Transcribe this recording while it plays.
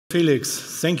Felix,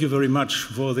 thank you very much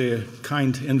for the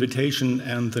kind invitation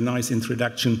and the nice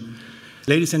introduction.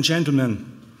 Ladies and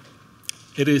gentlemen,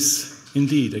 it is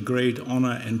indeed a great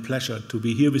honor and pleasure to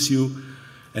be here with you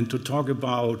and to talk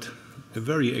about a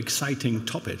very exciting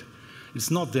topic.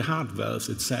 It's not the heart valve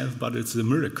itself, but it's the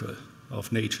miracle of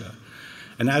nature.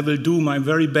 And I will do my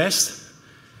very best,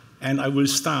 and I will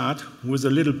start with a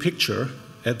little picture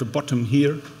at the bottom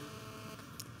here.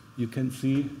 You can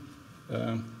see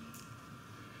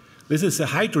this is a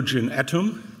hydrogen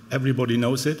atom, everybody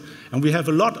knows it, and we have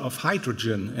a lot of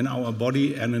hydrogen in our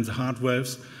body and in the heart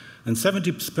valves, and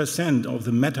 70% of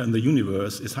the matter in the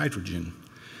universe is hydrogen.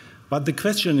 But the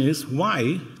question is,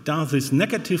 why does this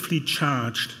negatively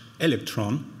charged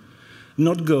electron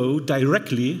not go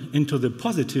directly into the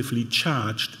positively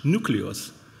charged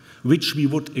nucleus, which we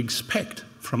would expect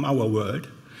from our world,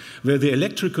 where the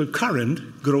electrical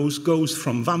current goes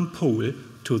from one pole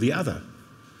to the other?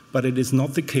 But it is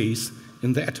not the case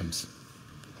in the atoms.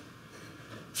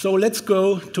 So let's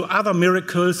go to other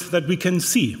miracles that we can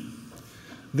see.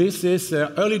 This is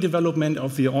the early development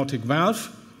of the aortic valve.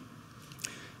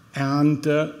 And,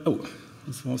 oh,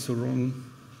 this was the wrong.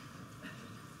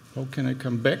 How can I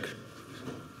come back?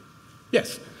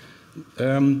 Yes.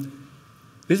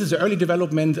 This is the early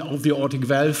development of the aortic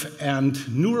valve, and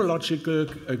neurological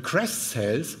crest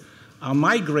cells are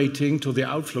migrating to the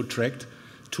outflow tract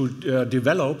to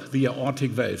develop the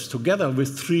aortic valves, together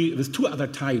with two other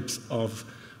types of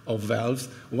valves.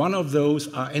 One of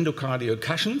those are endocardial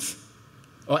cushions,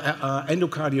 or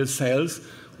endocardial cells,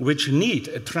 which need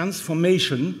a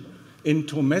transformation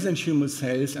into mesenchymal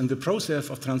cells, and the process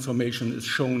of transformation is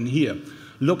shown here.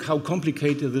 Look how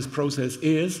complicated this process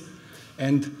is,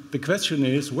 and the question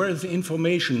is, where is the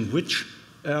information? Which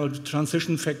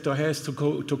transition factor has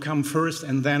to come first,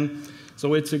 and then.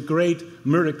 So it's a great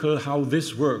miracle how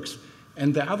this works.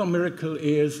 And the other miracle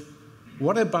is,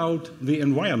 what about the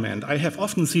environment? I have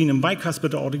often seen in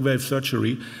bicuspid aortic valve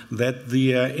surgery that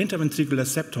the interventricular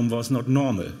septum was not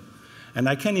normal. And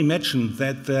I can imagine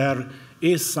that there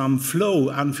is some flow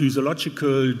and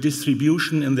physiological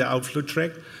distribution in the outflow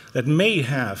tract that may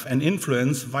have an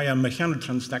influence via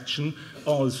mechanotransduction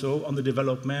also on the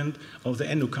development of the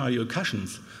endocardial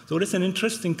cushions. So it's an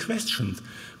interesting question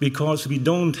because we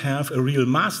don't have a real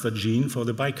master gene for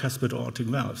the bicuspid aortic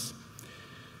valves.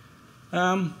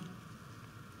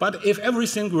 But if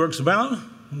everything works well,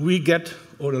 we get,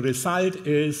 or the result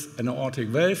is an aortic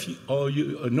valve, or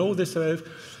you know this valve,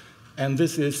 and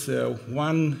this is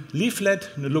one leaflet,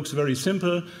 and it looks very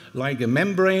simple, like a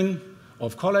membrane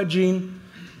of collagen.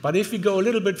 But if we go a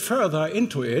little bit further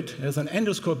into it, as an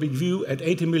endoscopic view at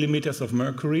 80 millimeters of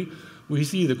mercury, we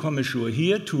see the commissure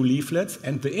here, two leaflets,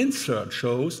 and the insert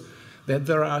shows that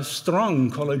there are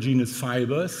strong collagenous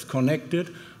fibers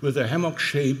connected with the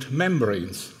hammock-shaped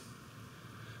membranes.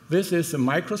 This is a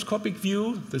microscopic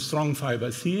view, the strong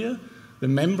fibers here. The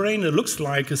membrane, it looks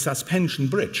like a suspension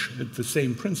bridge. It's the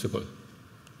same principle.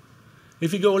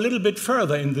 If we go a little bit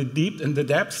further in the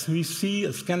depths, we see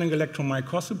a scanning electron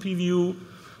microscopy view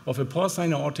of a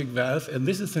porcine aortic valve, and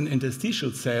this is an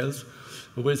interstitial cells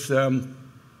with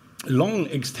long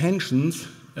extensions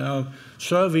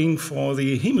serving for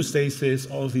the hemostasis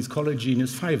of these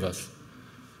collagenous fibers.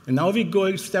 And now we go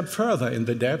a step further in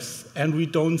the depths, and we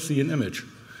don't see an image.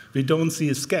 We don't see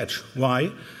a sketch.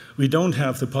 Why? We don't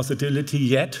have the possibility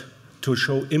yet to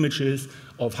show images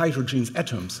of hydrogen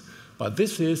atoms. But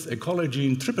this is a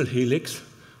collagen triple helix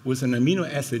with an amino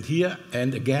acid here,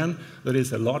 and again, there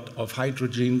is a lot of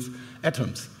hydrogen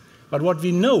atoms. But what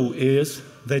we know is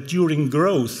that during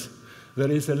growth,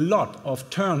 there is a lot of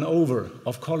turnover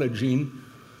of collagen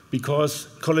because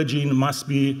collagen must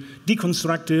be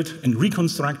deconstructed and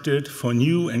reconstructed for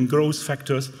new and growth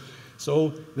factors.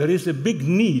 So there is a big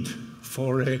need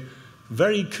for a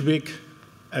very quick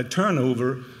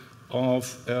turnover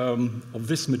of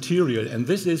this material, and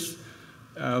this is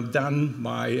done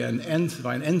by an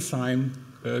enzyme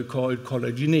called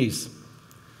collagenase.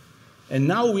 And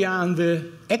now we are on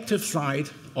the active side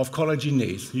of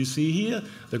collagenase. You see here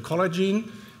the collagen.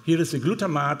 Here is the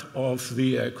glutamate of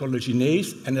the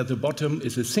collagenase, and at the bottom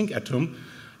is a zinc atom.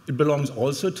 It belongs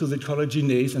also to the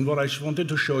collagenase. And what I wanted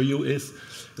to show you is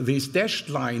this dashed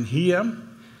line here,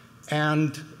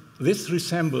 and this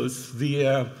resembles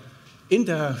the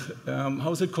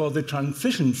the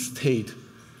transition state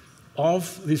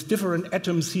of these different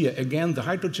atoms here. Again, the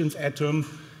hydrogen atom,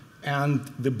 and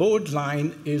the bold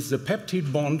line is the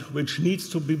peptide bond, which needs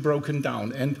to be broken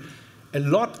down. And a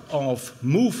lot of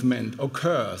movement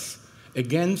occurs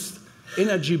against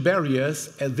energy barriers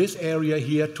at this area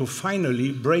here to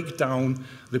finally break down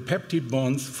the peptide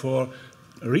bonds for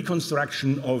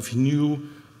reconstruction of new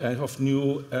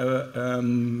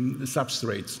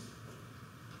substrates.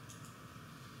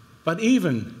 But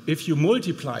even if you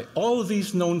multiply all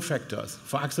these known factors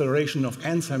for acceleration of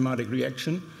enzymatic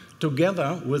reaction,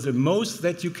 together with the most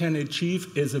that you can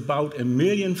achieve is about a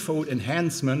million-fold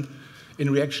enhancement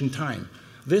in reaction time.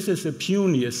 This is a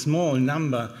puny, a small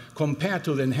number compared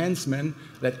to the enhancement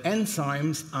that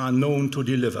enzymes are known to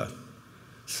deliver.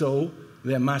 So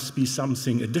there must be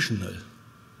something additional.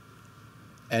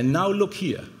 And now look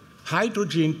here,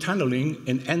 hydrogen tunneling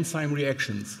in enzyme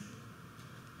reactions.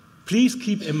 Please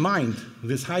keep in mind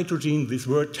this hydrogen, this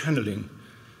word tunneling.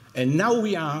 And now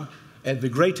we are at the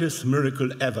greatest miracle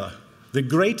ever, the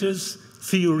greatest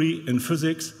theory in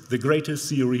physics, the greatest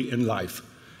theory in life,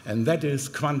 and that is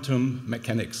quantum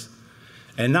mechanics.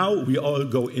 And now we all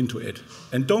go into it.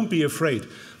 And don't be afraid,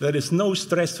 there is no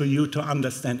stress for you to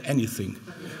understand anything.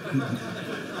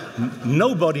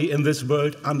 Nobody in this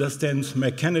world understands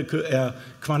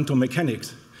quantum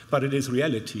mechanics, but it is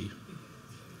reality.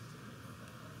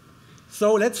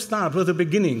 So let's start with the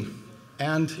beginning.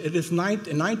 And it is in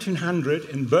 1900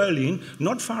 in Berlin,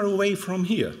 not far away from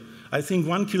here, I think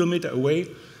 1 kilometer away,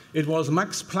 it was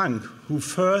Max Planck who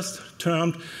first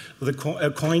coined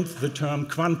the term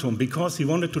quantum because he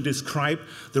wanted to describe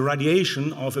the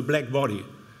radiation of a black body.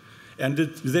 And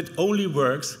that only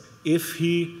works if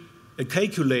he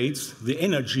calculates the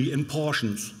energy in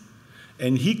portions.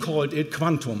 And he called it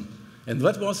quantum. And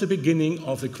that was the beginning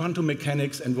of the quantum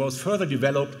mechanics and was further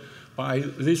developed by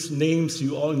these names,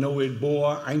 you all know it,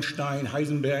 Bohr, Einstein,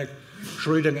 Heisenberg,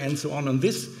 Schrödinger, and so on. And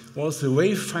this was the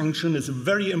wave function. It's a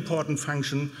very important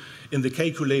function in the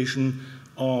calculation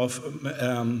of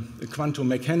quantum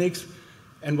mechanics.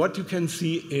 And what you can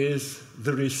see is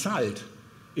the result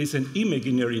is an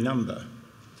imaginary number.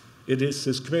 It is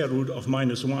the square root of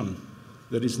 -1.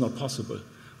 That is not possible.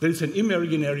 There is an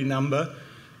imaginary number,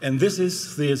 and this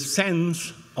is the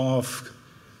sense of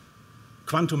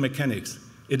quantum mechanics.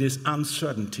 It is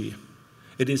uncertainty.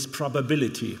 It is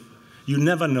probability. You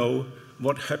never know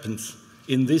what happens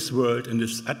in this world, in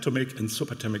this atomic and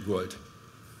subatomic world.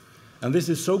 And this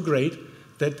is so great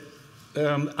that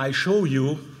I show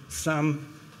you some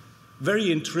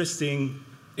very interesting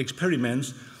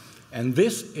experiments, and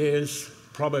this is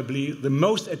probably the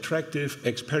most attractive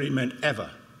experiment ever.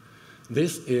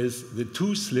 This is the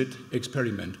two-slit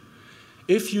experiment.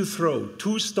 If you throw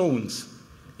 2 stones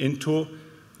into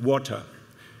water,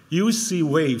 you see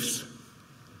waves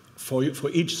for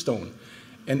each stone.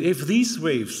 And if these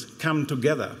waves come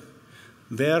together,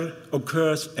 there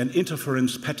occurs an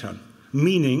interference pattern,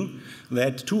 meaning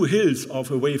that 2 hills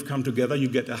of a wave come together, you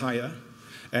get a higher.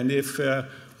 And if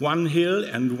one hill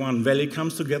and one valley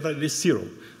comes together, it is 0.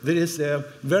 That is a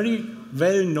very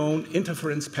well-known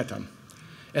interference pattern.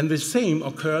 And the same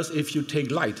occurs if you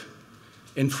take light.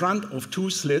 In front of 2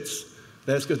 slits,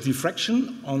 there's a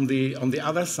diffraction on the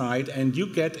other side, and you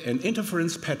get an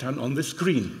interference pattern on the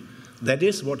screen. That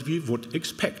is what we would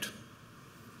expect.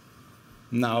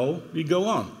 Now we go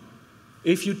on.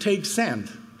 If you take sand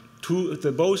to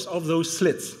both of those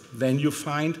slits, then you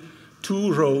find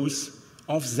 2 rows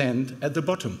of sand at the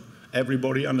bottom.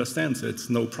 Everybody understands it's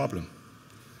no problem.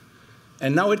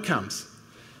 And now it comes.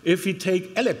 If we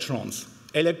take electrons,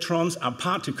 electrons are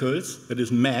particles, that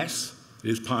is mass, it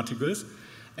is particles,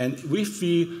 and if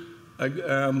we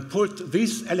put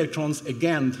these electrons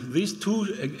against these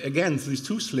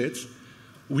two slits,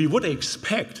 we would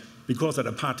expect, because they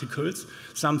are particles,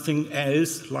 something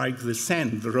else like the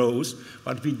sand, the rows,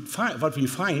 but what we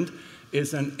find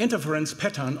is an interference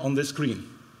pattern on the screen.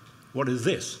 What is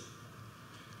this?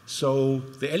 So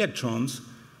the electrons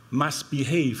must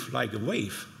behave like a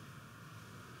wave.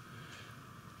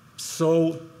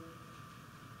 So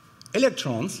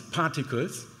electrons,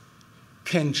 particles,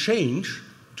 can change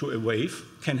to a wave,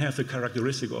 can have the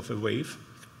characteristic of a wave.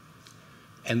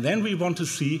 And then we want to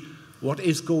see what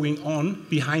is going on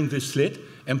behind the slit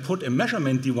and put a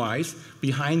measurement device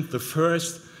behind the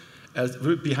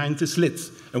behind the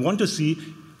slits. And want to see,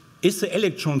 is the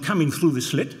electron coming through the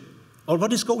slit, or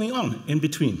what is going on in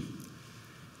between?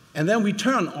 And then we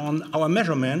turn on our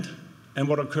measurement, and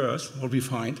what occurs, what we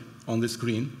find on the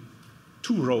screen,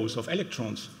 2 rows of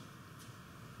electrons.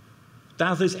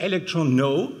 Does this electron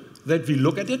know that we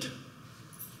look at it?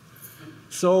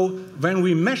 So when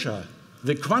we measure,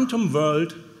 the quantum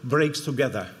world breaks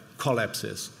together,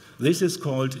 collapses. This is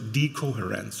called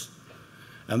decoherence.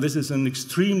 And this is an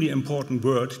extremely important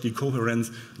word,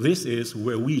 decoherence. This is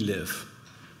where we live,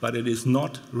 but it is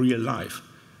not real life.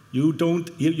 You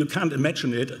can't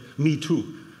imagine it, me too,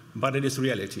 but it is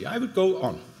reality. I would go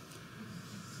on.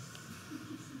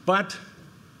 But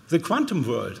the quantum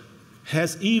world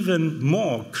has even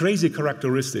more crazy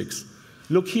characteristics.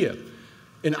 Look here.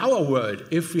 In our world,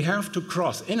 if we have to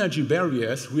cross energy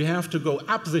barriers, we have to go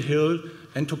up the hill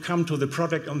and to come to the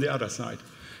product on the other side.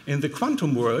 In the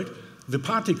quantum world, the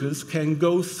particles can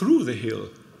go through the hill.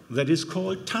 That is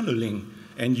called tunneling.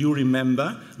 And you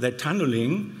remember that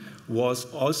tunneling was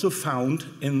also found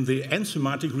in the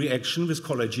enzymatic reaction with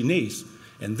collagenase.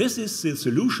 And this is the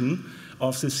solution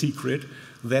of the secret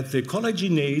that the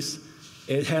collagenase,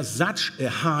 it has such a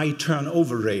high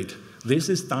turnover rate. This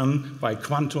is done by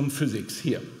quantum physics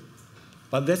here.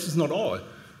 But this is not all.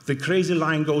 The crazy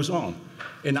line goes on.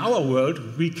 In our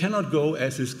world, we cannot go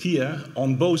as a skier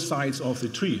on both sides of the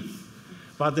tree.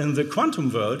 But in the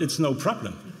quantum world, it's no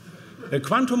problem. A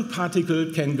quantum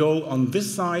particle can go on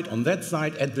this side, on that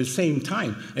side at the same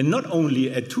time. And not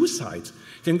only at two sides,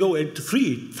 can go at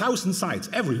 3,000 sides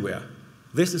everywhere.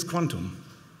 This is quantum.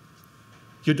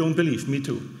 You don't believe, me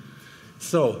too.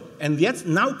 So, and yet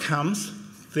now comes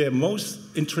the most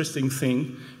interesting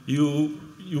thing. You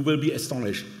will be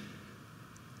astonished.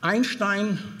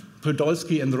 Einstein,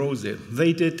 Podolsky, and Rose,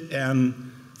 they did a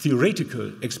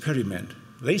theoretical experiment.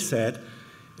 They said,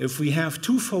 if we have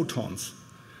two photons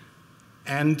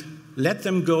and let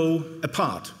them go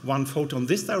apart, one photon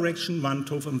this direction, one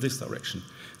photon this direction,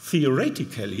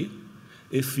 theoretically,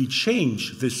 if we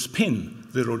change the spin,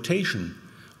 the rotation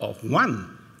of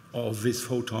one of this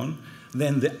photon,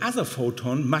 then the other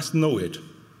photon must know it.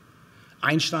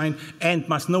 Einstein, and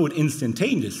must know it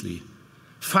instantaneously,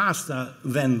 faster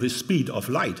than the speed of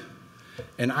light.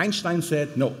 And Einstein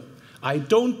said, no, I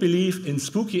don't believe in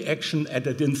spooky action at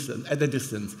a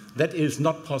distance. That is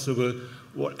not possible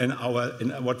in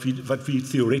what we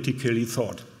theoretically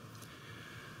thought.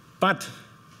 But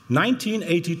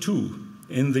 1982,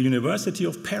 in the University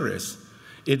of Paris,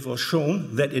 it was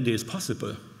shown that it is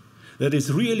possible. That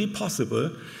is really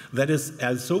possible. That is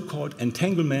a so-called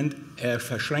entanglement,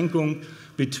 Verschränkung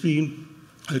between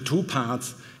the two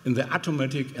parts in the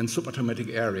atomic and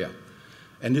subatomic area.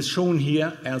 And it's shown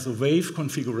here as a wave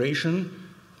configuration.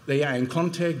 They are in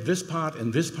contact, this part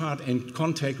and this part, in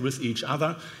contact with each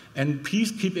other. And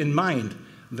please keep in mind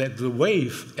that the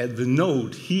wave at the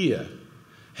node here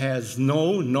has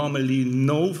normally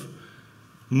no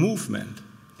movement,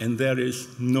 and there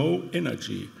is no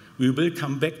energy. We will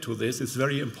come back to this, it's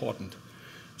very important.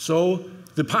 So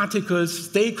the particles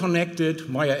stay connected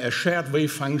via a shared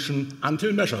wave function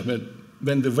until measurement,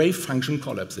 when the wave function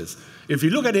collapses. If you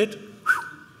look at it,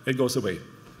 it goes away.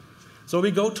 So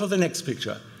we go to the next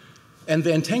picture. And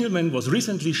the entanglement was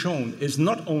recently shown is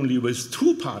not only with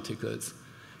two particles,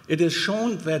 it is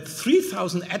shown that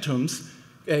 3,000 atoms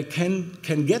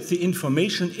can get the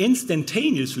information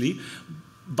instantaneously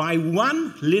by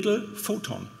one little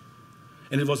photon.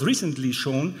 And it was recently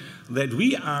shown that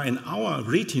we are in our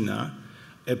retina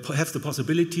have the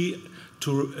possibility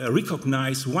to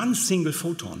recognize one single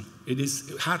photon. It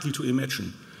is hardly to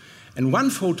imagine. And one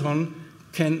photon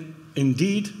can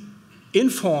indeed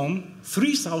inform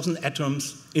 3,000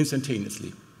 atoms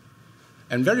instantaneously.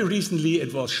 And very recently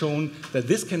it was shown that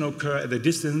this can occur at a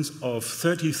distance of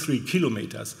 33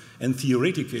 kilometers. And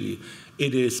theoretically,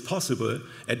 it is possible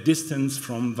at distance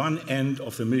from one end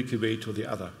of the Milky Way to the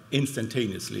other,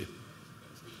 instantaneously.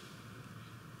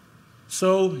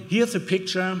 So here's a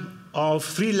picture of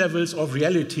 3 levels of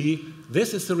reality.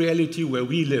 This is the reality where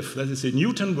we live. That is a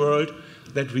Newton world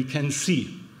that we can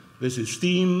see. This is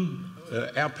steam,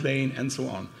 airplane, and so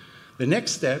on. The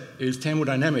next step is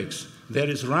thermodynamics. There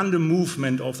is random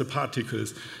movement of the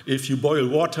particles. If you boil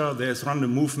water, there's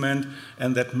random movement,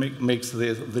 and that makes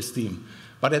the steam.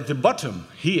 But at the bottom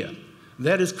here,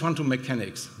 there is quantum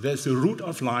mechanics. There's the root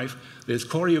of life. There's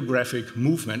choreographic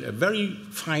movement, a very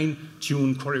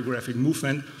fine-tuned choreographic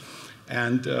movement.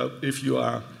 And if you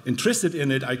are interested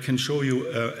in it, I can show you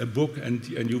a book, and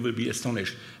you will be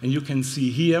astonished. And you can see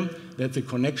here that the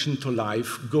connection to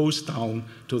life goes down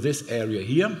to this area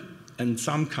here. And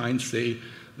some kinds say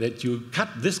that you cut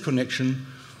this connection,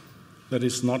 that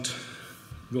is not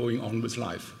going on with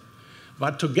life.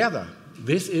 But together,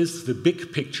 this is the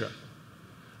big picture.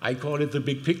 I call it the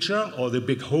big picture, or the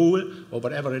big whole, or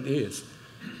whatever it is.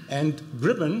 And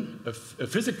Gribbon, a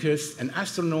physicist, an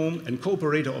astronomer, and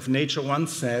co-operator of nature,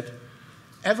 once said,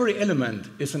 every element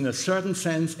is in a certain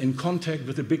sense in contact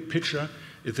with the big picture,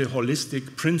 is the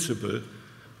holistic principle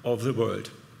of the world.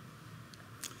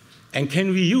 And can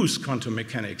we use quantum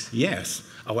mechanics? Yes.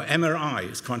 Our MRI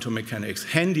is quantum mechanics.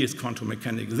 Handy is quantum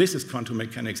mechanics. This is quantum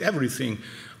mechanics. Everything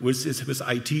with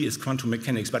IT is quantum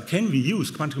mechanics. But can we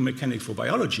use quantum mechanics for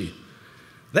biology?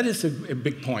 That is a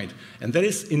big point. And there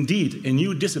is indeed a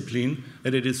new discipline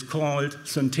that it is called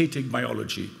synthetic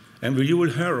biology. And you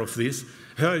will hear of this.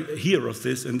 hear of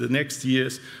this in the next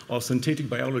years of synthetic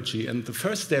biology. And the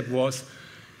first step was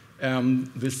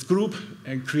this group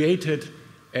created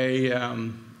a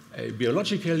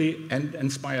biologically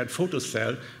inspired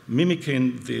photocell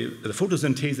mimicking the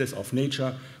photosynthesis of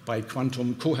nature by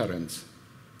quantum coherence.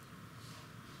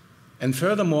 And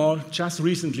furthermore, just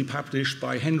recently published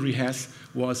by Henry Hess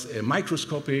was a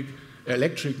microscopic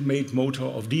electric-made motor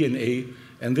of DNA,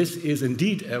 and this is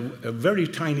indeed a very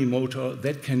tiny motor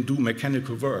that can do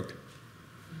mechanical work.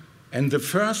 And the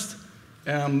first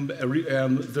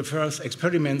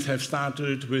experiments have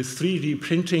started with 3D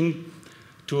printing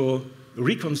to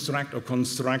reconstruct or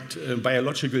construct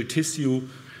biological tissue,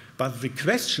 but the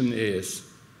question is,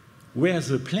 where's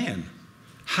the plan?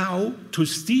 How to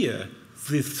steer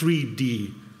the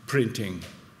 3D printing?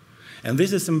 And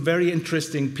this is some very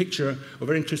interesting picture, a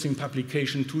very interesting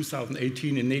publication,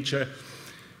 2018 in Nature.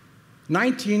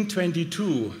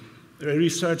 1922, a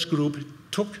research group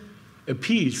took a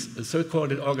piece, a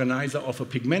so-called organizer of a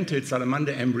pigmented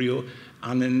salamander embryo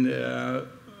on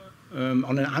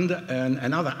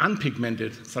another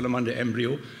unpigmented salamander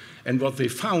embryo, and what they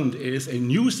found is a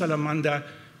new salamander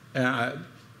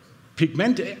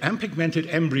unpigmented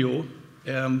embryo,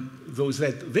 those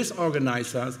that this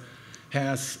organizer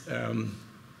has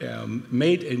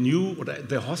made a new, or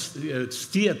the host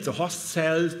steered the host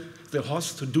cells, the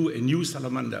host to do a new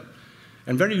salamander.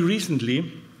 And very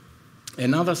recently,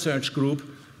 another search group,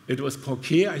 it was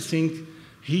Porquet, I think,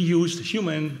 he used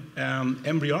human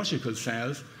embryological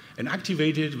cells and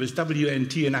activated with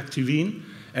WNT and activin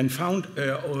and found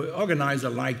an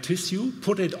organizer-like tissue,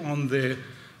 put it on the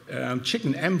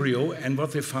chicken embryo, and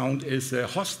what they found is a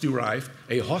host-derived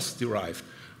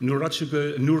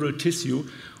neural tissue,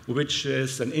 which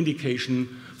is an indication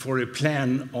for a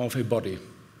plan of a body.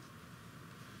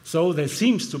 So there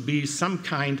seems to be some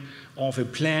kind of a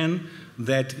plan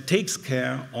that takes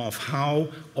care of how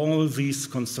all these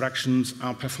constructions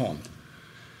are performed.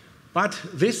 But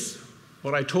this,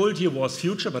 what I told you was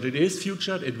future, but it is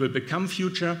future, it will become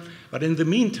future. But in the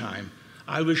meantime,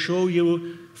 I will show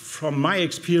you from my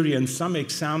experience some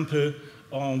example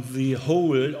of the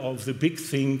whole of the big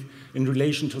thing in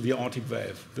relation to the aortic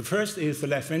valve. The first is the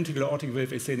left ventricular aortic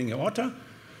valve ascending aorta,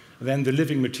 then the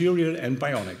living material and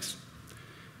bionics.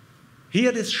 Here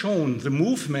it is shown the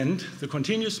movement, the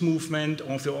continuous movement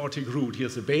of the aortic root.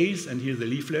 Here's the base and here's the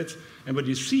leaflets. And what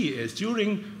you see is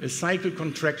during a cycle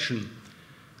contraction,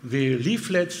 the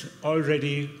leaflets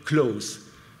already close.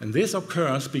 And this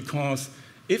occurs because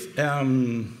if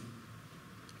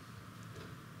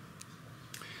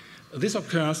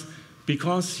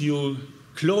you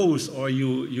close or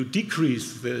you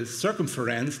decrease the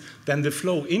circumference, then the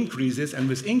flow increases, and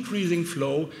with increasing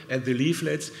flow at the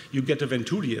leaflets, you get a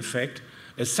Venturi effect,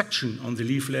 a suction on the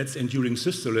leaflets, and during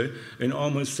systole, in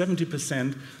almost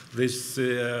 70%,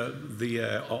 the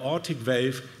aortic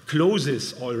valve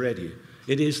closes already.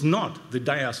 It is not the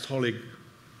diastolic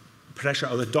pressure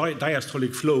or the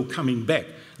diastolic flow coming back.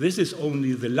 This is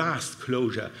only the last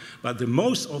closure, but the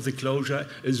most of the closure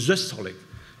is systolic.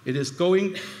 It is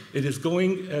going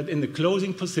in the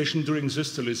closing position during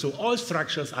systole. So all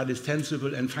structures are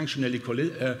distensible and functionally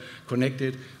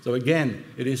connected. So again,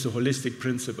 it is a holistic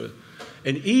principle.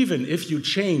 And even if you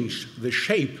change the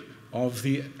shape of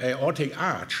the aortic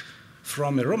arch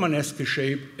from a Romanesque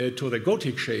shape to the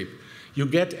Gothic shape, you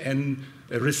get a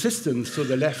resistance to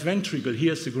the left ventricle.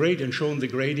 Here's the gradient, shown the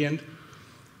gradient.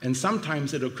 And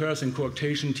sometimes it occurs in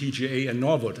coarctation, TGA, and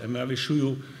Norwood. And I will show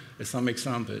you some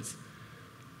examples.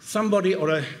 Somebody,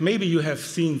 or maybe you have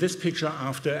seen this picture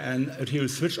after an arterial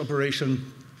switch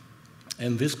operation,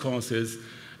 and this causes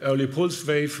early pulse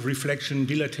wave reflection,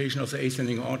 dilatation of the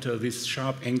ascending aorta, this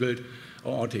sharp-angled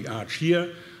aortic arch.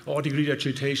 Here, aortic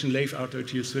regurgitation, left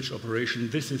arterial switch operation.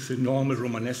 This is the normal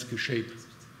Romanesque shape,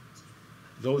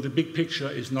 though the big picture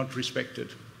is not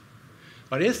respected.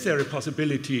 But is there a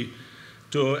possibility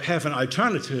to have an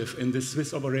alternative in this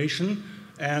Swiss operation?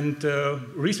 And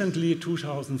recently,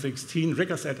 2016,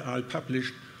 Rickers et al.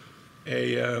 Published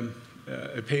a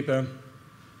paper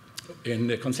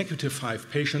in consecutive 5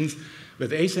 patients where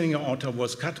the ascending aorta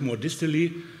was cut more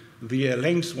distally. The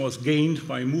length was gained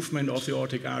by movement of the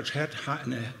aortic arch head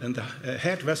and the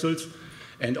head vessels,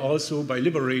 and also by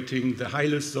liberating the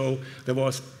hilus, so there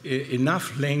was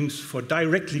enough length for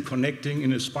directly connecting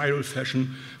in a spiral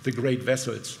fashion the great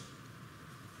vessels.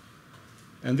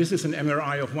 And this is an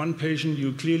MRI of one patient.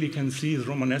 You clearly can see the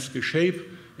Romanesque shape,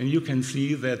 and you can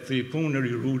see that the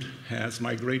pulmonary root has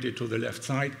migrated to the left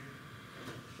side.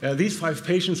 These 5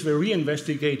 patients were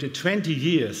reinvestigated 20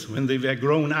 years when they were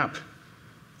grown up.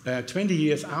 20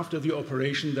 years after the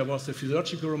operation, there was a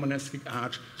physiological Romanesque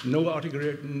arch, no aortic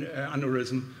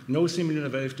aneurysm, no semilunar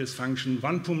valve dysfunction,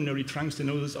 one pulmonary trunk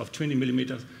stenosis of 20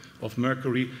 millimeters of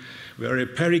mercury, where a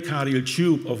pericardial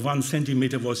tube of 1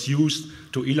 centimeter was used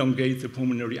to elongate the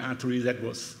pulmonary artery. That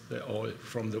was all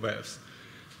from the valves.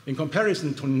 In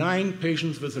comparison to 9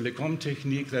 patients with the LeCombe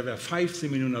technique, there were 5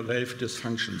 semilunar valve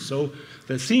dysfunctions. So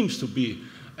there seems to be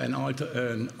an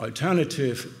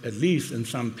alternative, at least in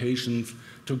some patients,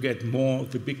 to get more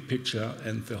the big picture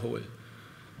and the whole.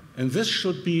 And this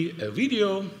should be a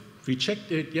video. We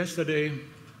checked it yesterday,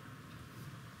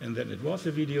 and then it was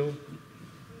a video.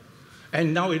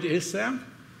 And now it is there.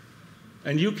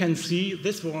 And you can see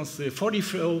this was the 40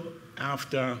 flow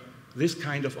after this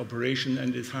kind of operation,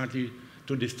 and it's hardly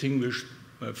to distinguish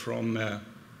from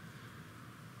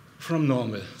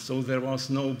normal. So there was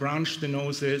no branch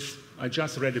stenosis. I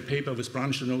just read a paper with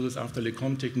branch stenosis after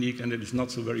LeCombe technique, and it is not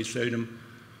so very seldom.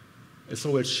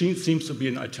 So it seems to be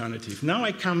an alternative. Now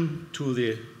I come to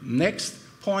the next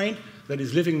point, that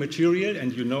is living material,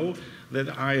 and you know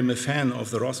that I am a fan of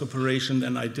the Ross operation,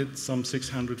 and I did some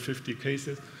 650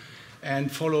 cases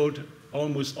and followed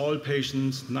almost all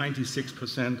patients,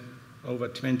 96% over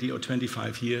 20 or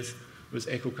 25 years with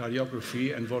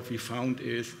echocardiography, and what we found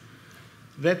is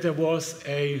that there was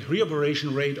a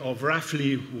reoperation rate of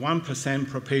roughly 1%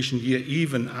 per patient year,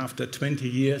 even after 20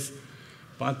 years,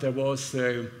 but there was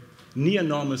near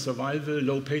normal survival,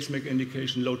 low pacemaker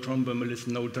indication, low thromboembolism,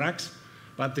 no drugs.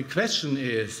 But the question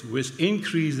is, with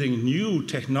increasing new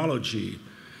technology,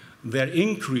 there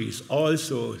increase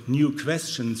also new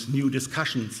questions, new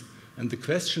discussions. And the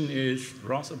question is,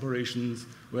 Ross operations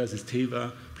versus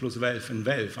TEVA plus valve and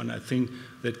valve. And I think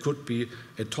that could be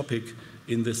a topic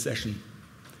in this session.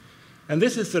 And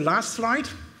this is the last slide.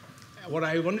 What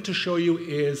I wanted to show you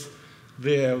is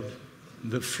the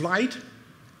flight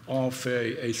of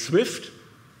a swift,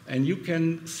 and you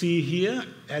can see here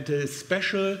at a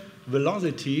special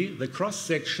velocity, the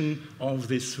cross-section of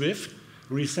this swift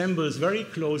resembles very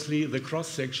closely the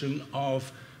cross-section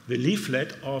of the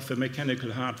leaflet of a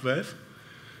mechanical heart valve.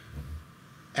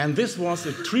 And this was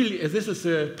this is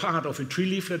a part of a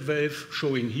 3-leaflet valve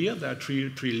showing here. There are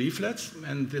three leaflets,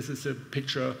 and this is a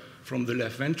picture from the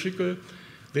left ventricle.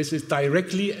 This is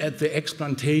directly at the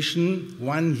explantation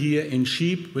 1 year in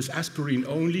sheep with aspirin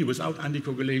only, without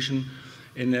anticoagulation,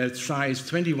 in a size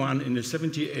 21 in a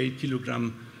 78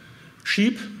 kilogram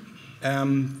sheep.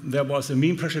 There was a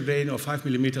mean pressure gradient of 5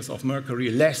 millimeters of mercury,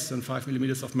 less than 5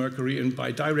 millimeters of mercury, and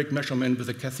by direct measurement with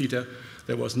a catheter,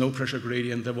 there was no pressure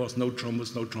gradient, there was no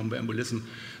thrombus, no thromboembolism.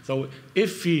 So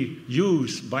if we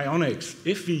use bionics,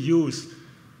 if we use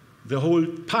the whole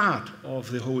part of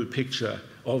the whole picture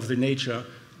of the nature,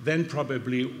 then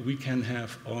probably we can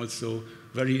have also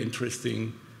very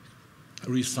interesting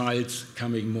results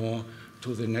coming more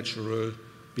to the natural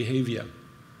behavior.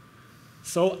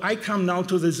 So I come now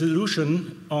to the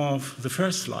solution of the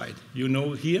first slide, you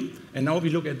know here, and now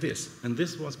we look at this. And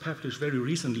this was published very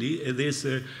recently. It is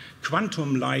a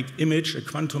quantum-like image, a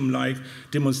quantum-like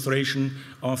demonstration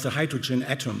of the hydrogen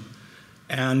atom.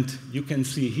 And you can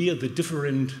see here the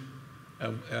different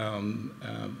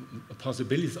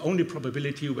possibilities, only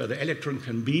probability where the electron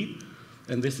can be,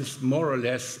 and this is more or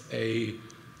less a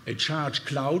charged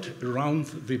cloud around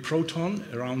the proton,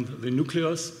 around the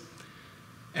nucleus.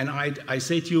 And I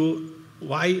say to you,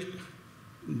 why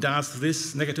does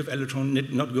this negative electron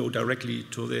not go directly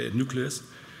to the nucleus?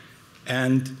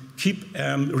 And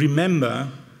remember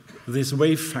this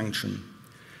wave function.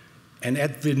 And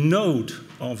at the node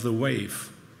of the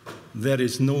wave, there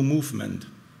is no movement.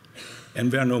 And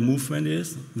where no movement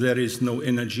is, there is no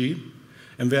energy.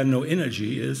 And where no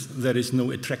energy is, there is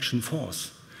no attraction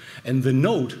force. And the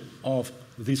node of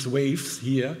these waves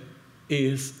here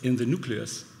is in the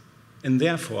nucleus. And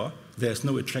therefore, there's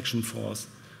no attraction force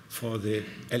for the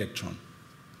electron.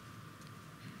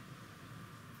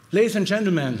 Ladies and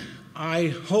gentlemen, I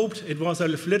hoped it was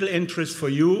of little interest for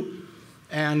you.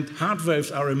 And heart valves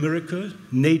are a miracle.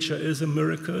 Nature is a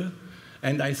miracle.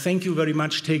 And I thank you very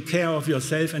much. Take care of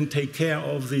yourself and take care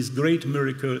of this great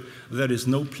miracle. There is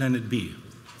no planet B.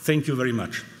 Thank you very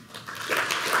much.